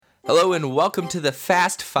Hello and welcome to the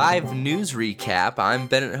Fast 5 News Recap. I'm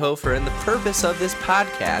Bennett Hofer, and the purpose of this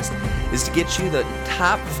podcast is to get you the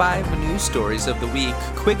top 5 news stories of the week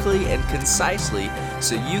quickly and concisely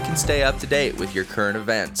so you can stay up to date with your current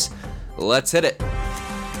events. Let's hit it.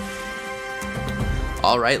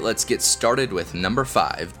 Alright, let's get started with number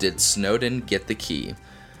 5. Did Snowden get the key?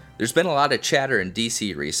 There's been a lot of chatter in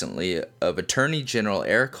D.C. recently of Attorney General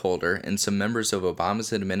Eric Holder and some members of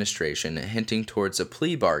Obama's administration hinting towards a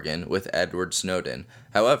plea bargain with Edward Snowden.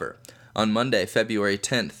 However, on Monday, February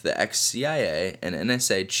 10th, the ex-CIA and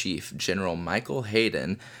NSA chief, General Michael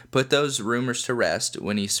Hayden, put those rumors to rest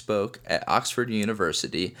when he spoke at Oxford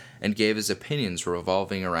University and gave his opinions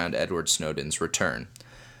revolving around Edward Snowden's return.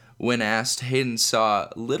 When asked, Hayden saw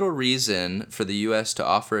little reason for the U.S. to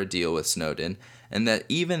offer a deal with Snowden, and that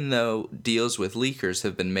even though deals with leakers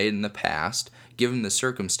have been made in the past, given the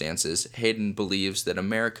circumstances, Hayden believes that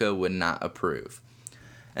America would not approve.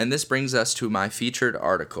 And this brings us to my featured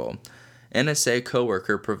article. NSA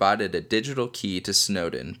coworker provided a digital key to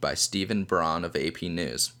Snowden by Stephen Braun of AP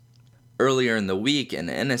News. Earlier in the week, an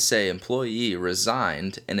NSA employee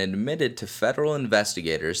resigned and admitted to federal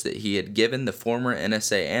investigators that he had given the former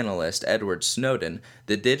NSA analyst Edward Snowden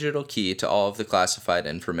the digital key to all of the classified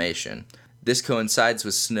information. This coincides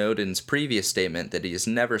with Snowden's previous statement that he has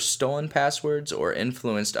never stolen passwords or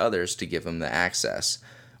influenced others to give him the access.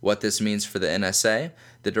 What this means for the NSA?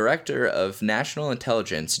 The Director of National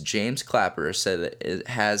Intelligence, James Clapper, said that it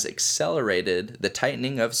has accelerated the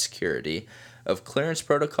tightening of security, of clearance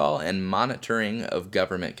protocol, and monitoring of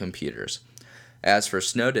government computers. As for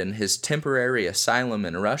Snowden, his temporary asylum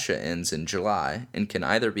in Russia ends in July and can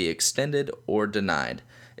either be extended or denied.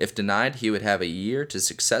 If denied, he would have a year to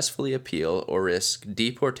successfully appeal or risk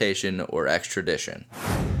deportation or extradition.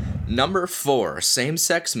 Number 4,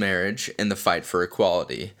 same-sex marriage and the fight for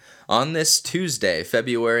equality. On this Tuesday,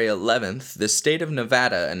 February 11th, the state of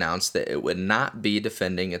Nevada announced that it would not be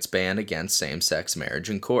defending its ban against same-sex marriage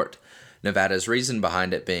in court. Nevada's reason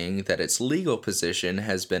behind it being that its legal position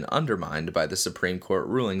has been undermined by the Supreme Court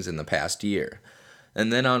rulings in the past year.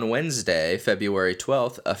 And then on Wednesday, February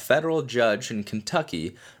 12th, a federal judge in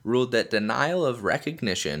Kentucky ruled that denial of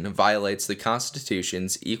recognition violates the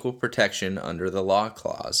Constitution's Equal Protection Under the Law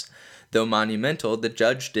clause. Though monumental, the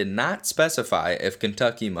judge did not specify if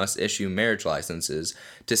Kentucky must issue marriage licenses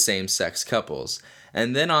to same-sex couples.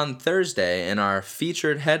 And then on Thursday, in our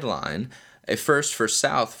featured headline, a first for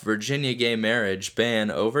South Virginia gay marriage ban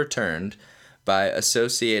overturned by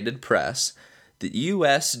Associated Press, the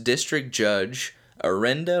U.S. District Judge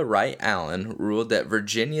Arenda Wright Allen ruled that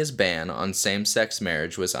Virginia's ban on same-sex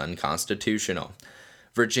marriage was unconstitutional.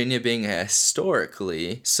 Virginia, being a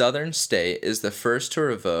historically southern state, is the first to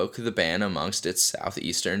revoke the ban amongst its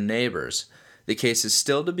southeastern neighbors. The case is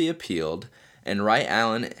still to be appealed, and Wright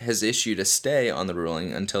Allen has issued a stay on the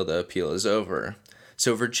ruling until the appeal is over.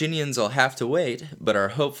 So Virginians will have to wait, but are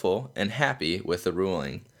hopeful and happy with the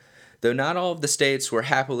ruling. Though not all of the states were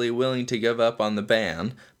happily willing to give up on the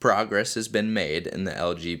ban, progress has been made in the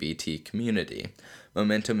LGBT community.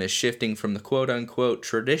 Momentum is shifting from the quote-unquote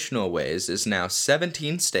traditional ways as now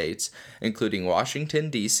 17 states, including Washington,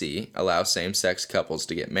 D.C., allow same-sex couples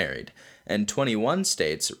to get married, and 21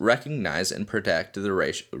 states recognize and protect the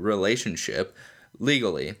relationship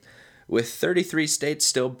legally. With 33 states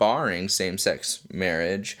still barring same-sex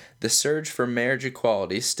marriage, the surge for marriage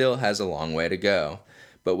equality still has a long way to go.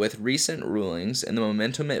 But with recent rulings and the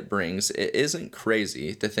momentum it brings, it isn't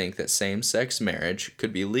crazy to think that same-sex marriage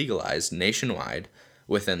could be legalized nationwide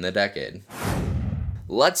within the decade.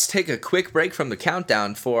 Let's take a quick break from the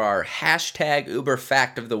countdown for our hashtag Uber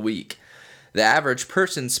Fact of the Week. The average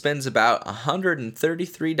person spends about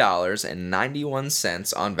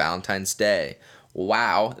 $133.91 on Valentine's Day.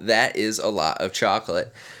 Wow, that is a lot of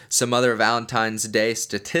chocolate. Some other Valentine's Day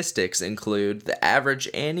statistics include the average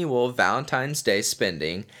annual Valentine's Day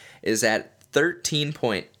spending is at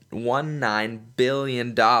 $13.19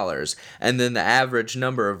 billion, and then the average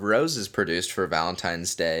number of roses produced for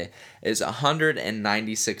Valentine's Day is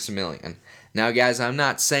 196 million. Now guys, I'm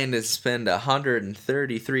not saying to spend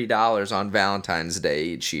 $133 on Valentine's Day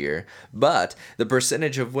each year, but the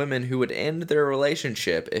percentage of women who would end their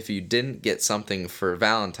relationship if you didn't get something for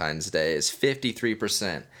Valentine's Day is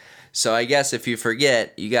 53%. So I guess if you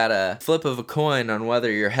forget, you got a flip of a coin on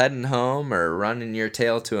whether you're heading home or running your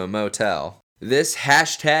tail to a motel. This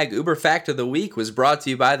hashtag Uber Fact of the Week was brought to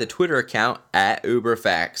you by the Twitter account at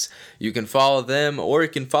UberFacts. You can follow them or you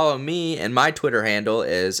can follow me, and my Twitter handle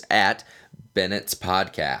is at Bennett's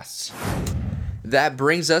Podcasts. That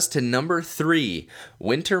brings us to number 3.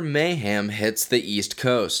 Winter mayhem hits the East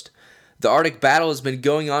Coast. The Arctic battle has been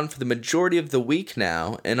going on for the majority of the week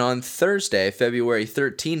now, and on Thursday, February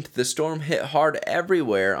 13th, the storm hit hard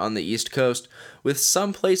everywhere on the East Coast, with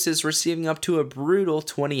some places receiving up to a brutal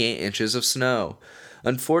 28 inches of snow.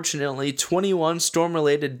 Unfortunately, 21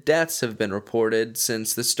 storm-related deaths have been reported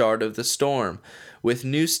since the start of the storm, with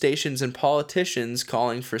news stations and politicians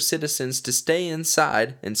calling for citizens to stay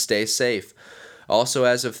inside and stay safe. Also,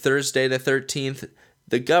 as of Thursday the 13th,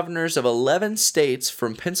 the governors of 11 states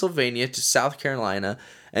from Pennsylvania to South Carolina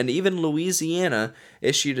and even Louisiana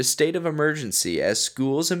issued a state of emergency as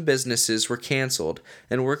schools and businesses were canceled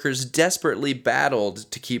and workers desperately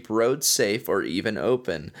battled to keep roads safe or even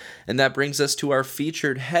open. And that brings us to our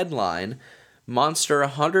featured headline, Monster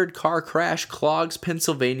 100-Car Crash Clogs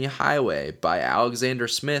Pennsylvania Highway by Alexander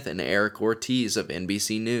Smith and Eric Ortiz of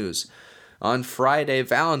NBC News. On Friday,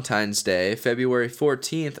 Valentine's Day, February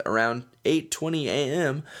 14th, around 8:20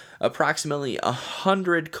 a.m., approximately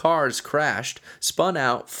 100 cars crashed, spun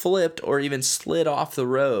out, flipped, or even slid off the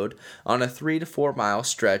road on a 3 to 4 mile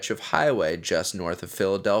stretch of highway just north of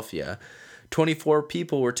Philadelphia. 24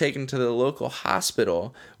 people were taken to the local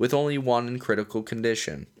hospital, with only one in critical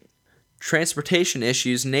condition. Transportation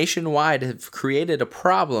issues nationwide have created a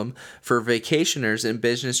problem for vacationers and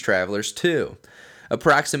business travelers too.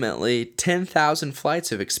 Approximately 10,000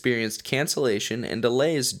 flights have experienced cancellation and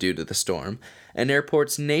delays due to the storm, and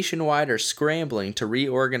airports nationwide are scrambling to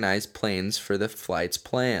reorganize planes for the flights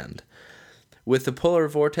planned. With the polar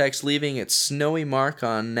vortex leaving its snowy mark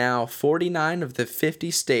on now 49 of the 50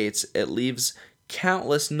 states, it leaves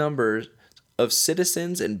countless numbers of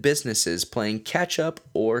citizens and businesses playing catch-up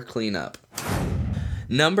or cleanup.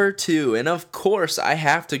 Number 2, and of course I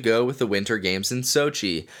have to go with the Winter Games in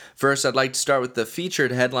Sochi. First, I'd like to start with the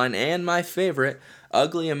featured headline and my favorite,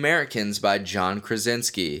 Ugly Americans by John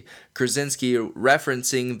Krasinski. Krasinski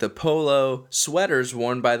referencing the polo sweaters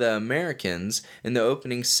worn by the Americans in the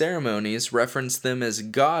opening ceremonies referenced them as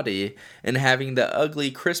gaudy and having the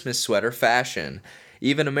ugly Christmas sweater fashion.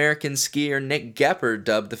 Even American skier Nick Gepper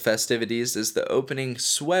dubbed the festivities as the opening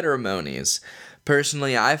sweatermonies.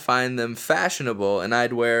 Personally, I find them fashionable and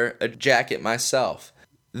I'd wear a jacket myself.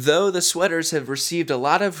 Though the sweaters have received a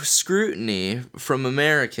lot of scrutiny from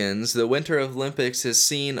Americans, the Winter Olympics has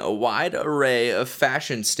seen a wide array of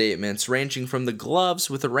fashion statements ranging from the gloves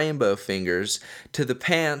with the rainbow fingers to the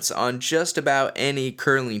pants on just about any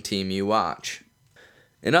curling team you watch.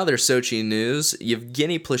 In other Sochi news,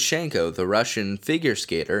 Yevgeny Plushenko, the Russian figure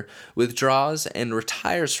skater, withdraws and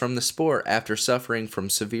retires from the sport after suffering from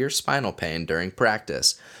severe spinal pain during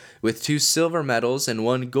practice. With 2 silver medals and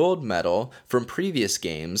 1 gold medal from previous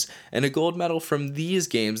games, and a gold medal from these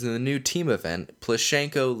games in the new team event,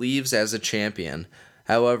 Plushenko leaves as a champion.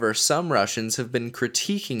 However, some Russians have been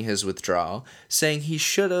critiquing his withdrawal, saying he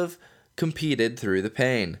should have competed through the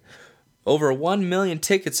pain. Over 1 million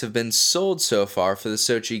tickets have been sold so far for the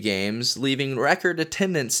Sochi Games, leaving record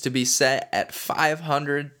attendance to be set at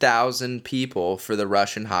 500,000 people for the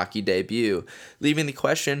Russian hockey debut, leaving the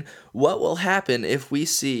question, what will happen if we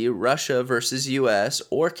see Russia versus US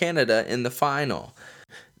or Canada in the final?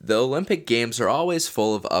 The Olympic Games are always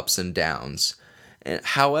full of ups and downs.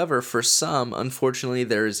 However, for some, unfortunately,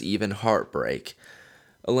 there is even heartbreak.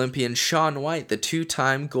 Olympian Shaun White, the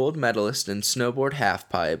 2-time gold medalist in snowboard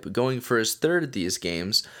halfpipe, going for his 3rd of these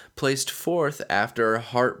games, placed 4th after a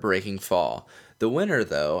heartbreaking fall. The winner,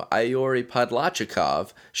 though, Yuri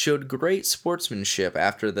Podlachikov, showed great sportsmanship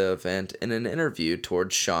after the event in an interview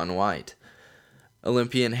towards Shaun White.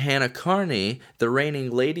 Olympian Hannah Carney, the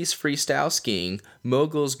reigning ladies freestyle skiing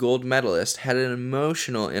moguls gold medalist, had an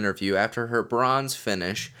emotional interview after her bronze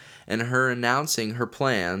finish and her announcing her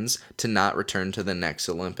plans to not return to the next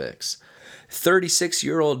Olympics.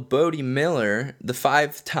 36-year-old Bode Miller, the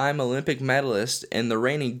 5-time Olympic medalist and the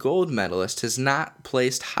reigning gold medalist, has not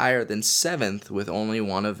placed higher than 7th with only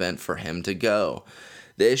 1 event for him to go.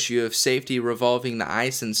 The issue of safety revolving the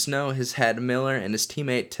ice and snow has had Miller and his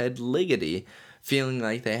teammate Ted Ligety feeling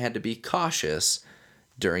like they had to be cautious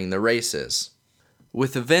during the races.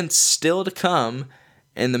 With events still to come,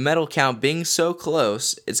 and the medal count being so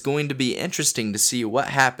close, it's going to be interesting to see what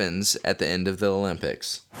happens at the end of the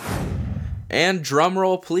Olympics. And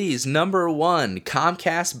drumroll please, number 1,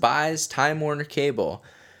 Comcast buys Time Warner Cable.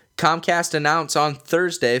 Comcast announced on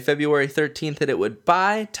Thursday, February 13th, that it would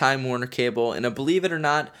buy Time Warner Cable in a, believe it or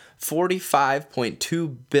not,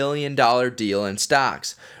 $45.2 billion deal in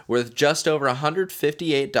stocks, worth just over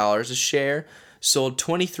 $158 a share, sold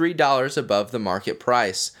 $23 above the market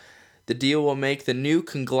price. The deal will make the new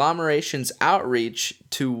conglomeration's outreach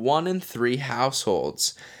to 1 in 3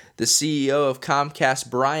 households. The CEO of Comcast,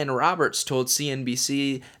 Brian Roberts, told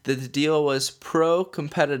CNBC that the deal was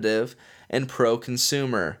pro-competitive and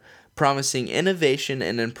pro-consumer, promising innovation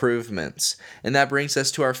and improvements. And that brings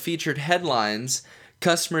us to our featured headlines.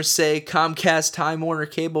 Customers say Comcast Time Warner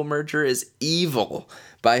Cable merger is evil,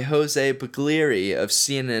 by Jose Baglieri of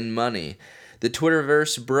CNN Money. The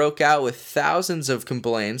Twitterverse broke out with thousands of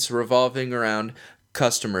complaints revolving around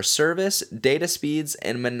customer service, data speeds,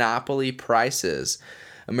 and monopoly prices.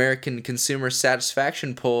 American consumer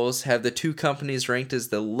satisfaction polls have the two companies ranked as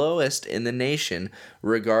the lowest in the nation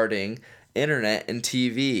regarding internet and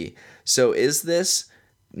TV. So is this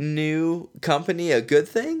new company a good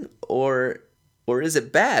thing or is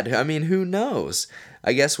it bad? I mean, who knows?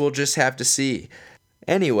 I guess we'll just have to see.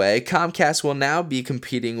 Anyway, Comcast will now be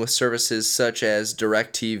competing with services such as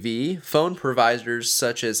DirecTV, phone providers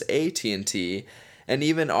such as AT&T, and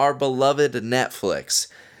even our beloved Netflix.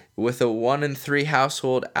 With a 1 in 3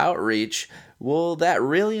 household outreach, will that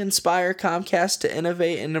really inspire Comcast to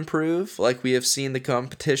innovate and improve, like we have seen the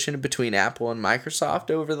competition between Apple and Microsoft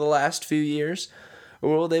over the last few years?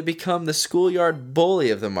 Or will they become the schoolyard bully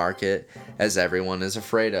of the market, as everyone is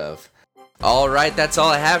afraid of? Alright, that's all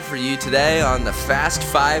I have for you today on the Fast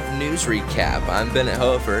 5 News Recap. I'm Bennett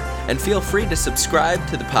Hofer, and feel free to subscribe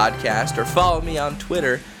to the podcast or follow me on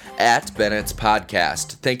Twitter at Bennett's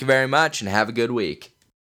Podcast. Thank you very much, and have a good week.